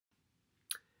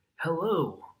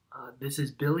Hello, this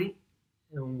is Billy,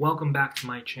 and welcome back to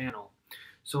my channel.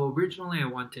 So originally I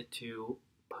wanted to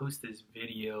post this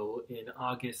video in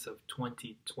August of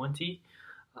 2020,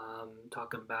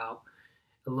 talking about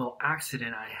a little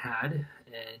accident I had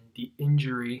and the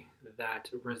injury that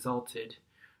resulted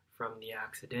from the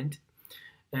accident.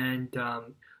 And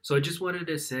so I just wanted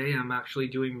to say I'm actually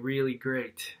doing really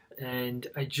great, and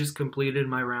I just completed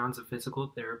my rounds of physical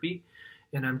therapy,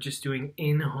 and I'm just doing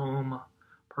in-home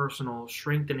personal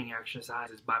strengthening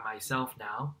exercises by myself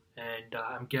now, and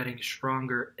I'm getting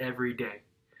stronger every day.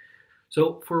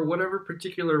 So for whatever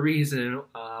particular reason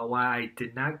why I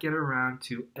did not get around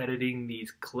to editing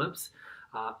these clips,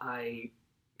 I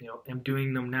am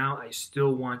doing them now. I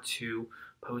still want to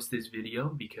post this video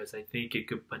because I think it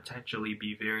could potentially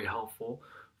be very helpful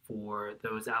for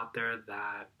those out there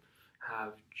that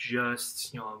have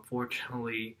just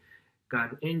unfortunately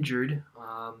gotten injured.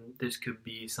 This could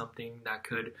be something that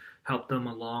could help them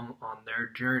along on their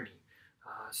journey.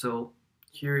 So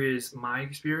here is my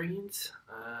experience,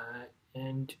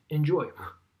 and enjoy.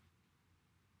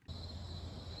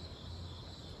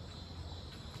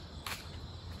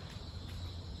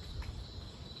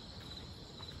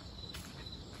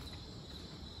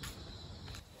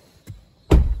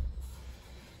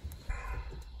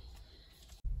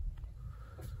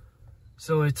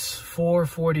 So it's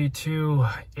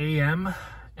 4:42 a.m.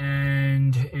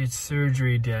 and it's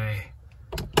surgery day.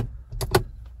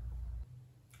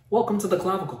 Welcome to the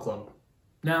Clavicle Club.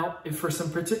 Now, if for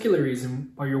some particular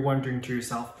reason while you're wondering to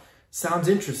yourself, sounds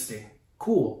interesting,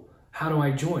 cool, how do I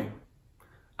join?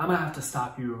 I'm gonna have to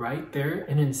stop you right there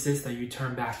and insist that you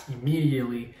turn back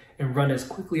immediately and run as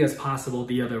quickly as possible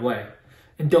the other way.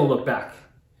 And don't look back.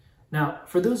 Now,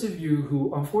 for those of you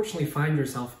who unfortunately find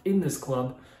yourself in this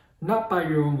club, not by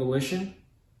your own volition,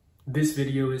 this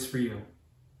video is for you.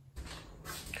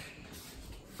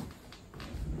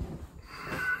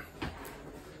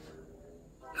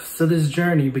 So this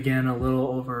journey began a little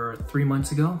over 3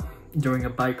 months ago during a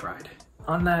bike ride.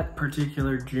 On that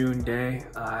particular June day,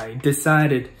 I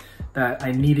decided that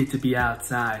I needed to be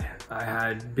outside. I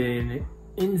had been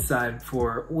inside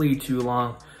for way too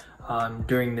long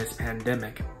during this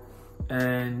pandemic,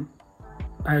 and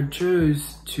I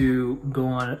chose to go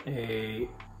on a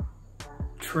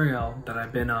trail that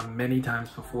I've been on many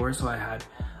times before, so I had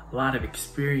a lot of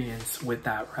experience with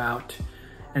that route.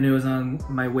 And it was on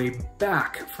my way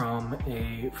back from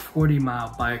a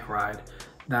 40-mile bike ride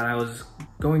that I was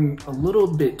going a little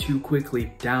bit too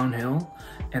quickly downhill,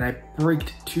 and I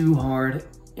braked too hard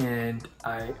and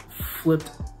I flipped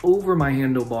over my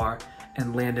handlebar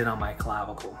and landed on my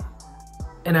clavicle.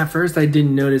 And at first I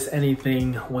didn't notice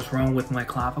anything was wrong with my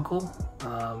clavicle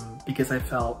because I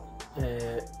felt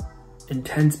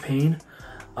intense pain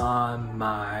on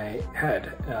my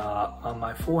head, on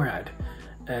my forehead.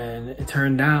 And it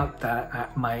turned out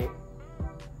that my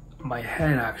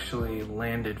head actually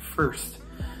landed first,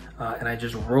 and I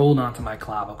just rolled onto my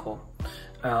clavicle.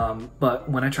 But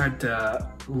when I tried to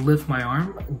lift my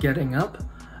arm, getting up,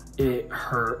 it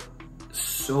hurt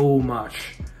so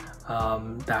much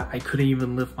that I couldn't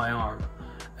even lift my arm.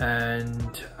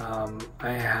 And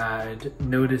I had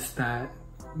noticed that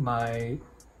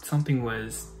something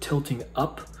was tilting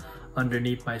up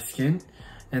underneath my skin,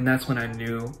 and that's when I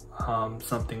knew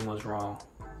something was wrong.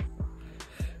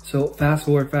 So fast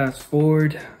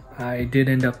forward, I did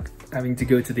end up having to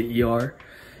go to the ER.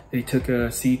 They took a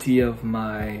CT of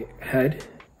my head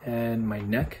and my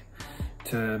neck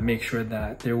to make sure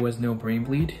that there was no brain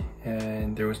bleed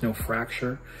and there was no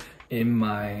fracture in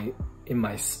my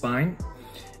spine.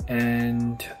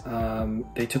 And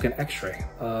they took an x-ray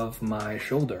of my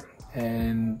shoulder,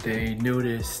 and they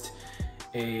noticed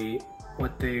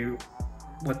what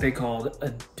they called a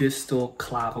distal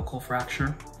clavicle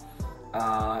fracture,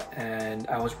 and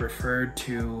I was referred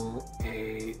to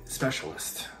a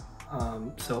specialist.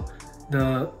 So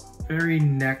the very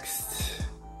next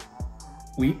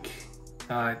week,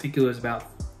 I think it was about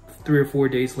 3 or 4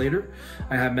 days later,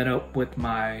 I had met up with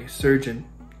my surgeon,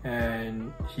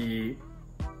 and he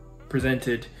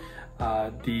presented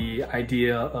the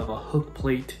idea of a hook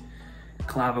plate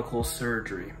clavicle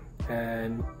surgery.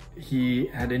 And he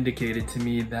had indicated to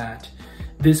me that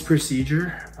this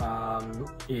procedure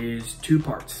is 2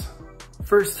 parts.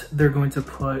 First, they're going to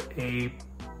put a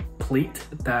plate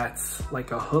that's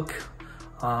like a hook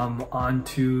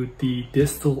onto the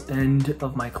distal end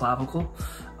of my clavicle,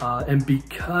 and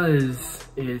because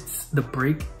the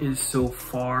break is so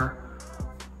far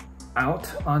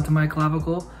out onto my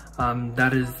clavicle,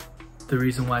 that is the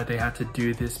reason why they had to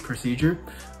do this procedure.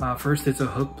 First, it's a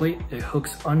hook plate. It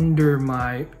hooks under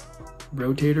my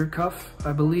rotator cuff,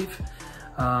 I believe,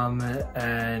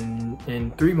 and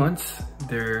in 3 months,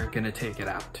 they're gonna take it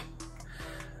out.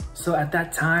 So at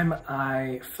that time,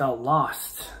 I felt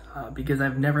lost because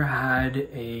I've never had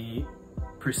a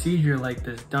procedure like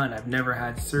this done. I've never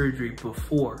had surgery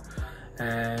before,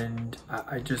 and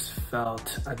I just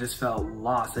felt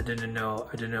lost. I didn't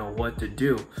know what to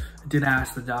do. I did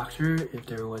ask the doctor if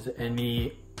there was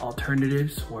any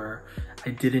alternatives where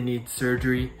I didn't need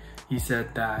surgery. He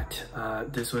said that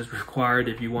this was required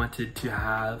if you wanted to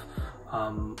have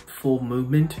full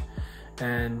movement,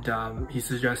 and he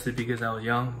suggested, because I was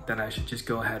young, that I should just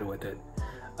go ahead with it.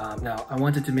 Now, I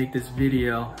wanted to make this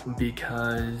video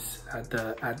because at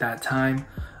that time,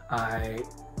 I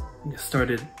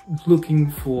started looking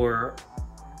for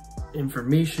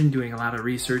information, doing a lot of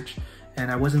research,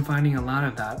 and I wasn't finding a lot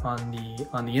of that on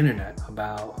the internet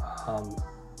about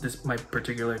my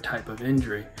particular type of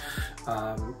injury.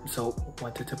 So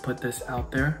wanted to put this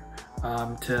out there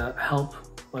to help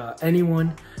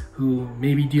anyone who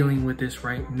may be dealing with this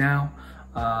right now,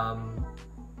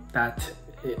 that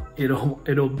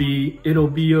it'll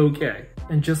be okay.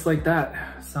 And just like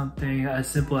that, something as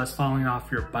simple as falling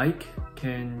off your bike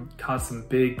can cause some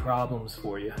big problems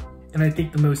for you. And I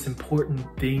think the most important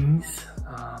things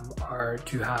are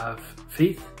to have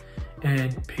faith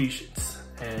and patience,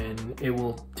 and it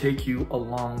will take you a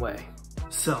long way.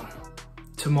 So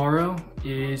tomorrow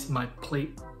is my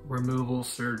plate removal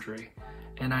surgery,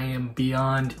 and I am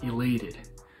beyond elated.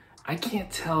 I can't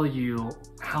tell you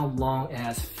how long it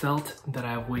has felt that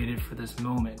I've waited for this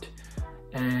moment.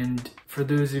 And for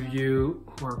those of you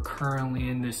who are currently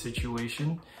in this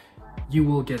situation, you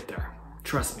will get there.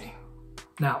 Trust me.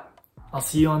 Now, I'll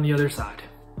see you on the other side.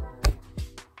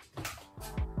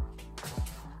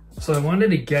 So I wanted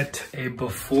to get a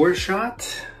before shot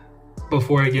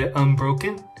before I get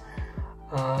unbroken.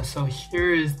 So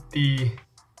here is the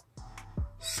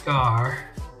scar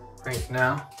right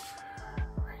now.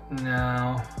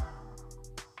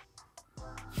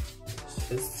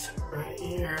 This is right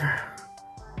here.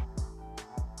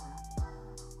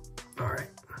 All right.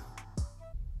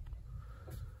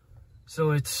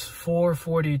 So it's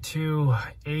 4:42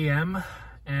 a.m.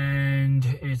 and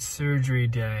it's surgery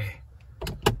day.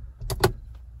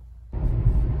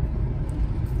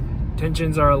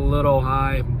 Tensions are a little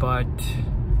high, but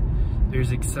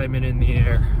there's excitement in the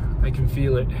air. I can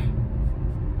feel it.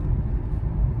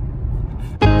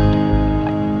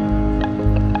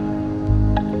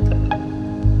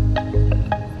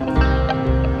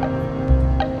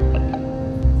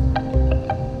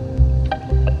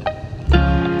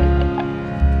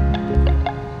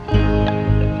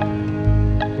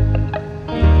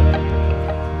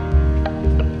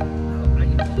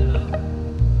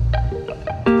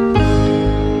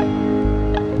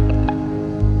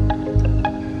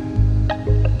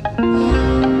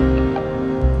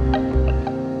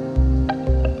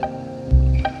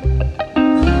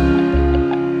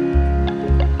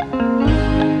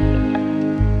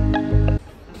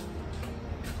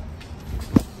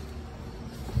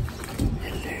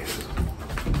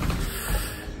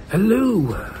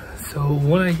 Hello! So I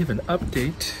want to give an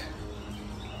update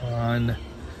on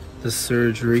the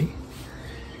surgery.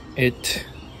 It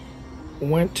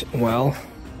went well.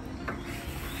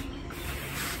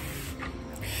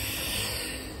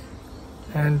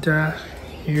 And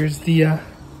here's the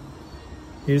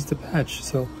patch.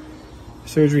 So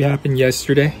surgery happened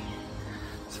yesterday.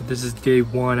 So this is day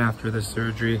 1 after the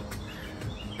surgery.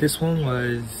 This one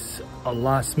was a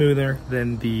lot smoother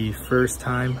than the first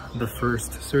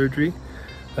surgery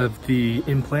of the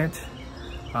implant.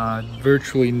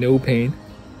 Virtually no pain.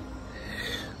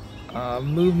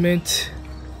 Movement,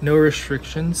 no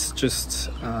restrictions, just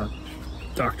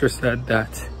doctor said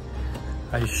that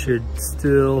I should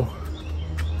still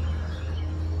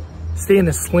stay in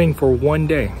a sling for 1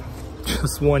 day,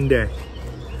 just 1 day.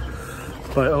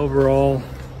 But overall,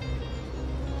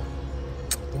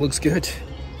 looks good.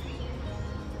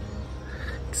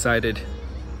 Excited.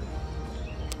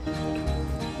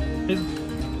 Easy.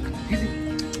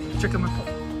 Check out my phone.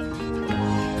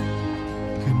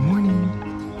 Good morning.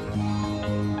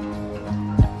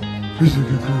 Who's a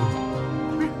good girl?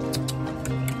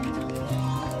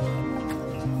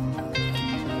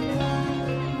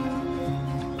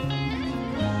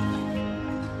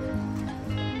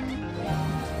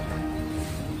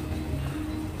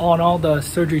 All in all, the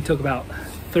surgery took about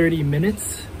 30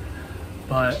 minutes,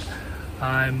 but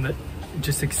I'm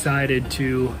just excited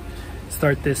to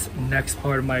start this next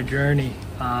part of my journey.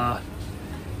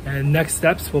 And next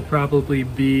steps will probably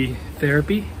be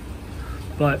therapy.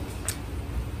 But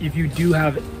if you do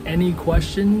have any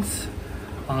questions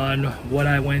on what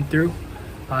I went through,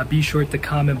 be sure to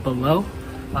comment below.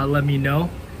 let me know,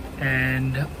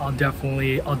 and I'll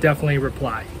definitely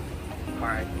reply. All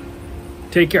right,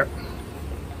 take care.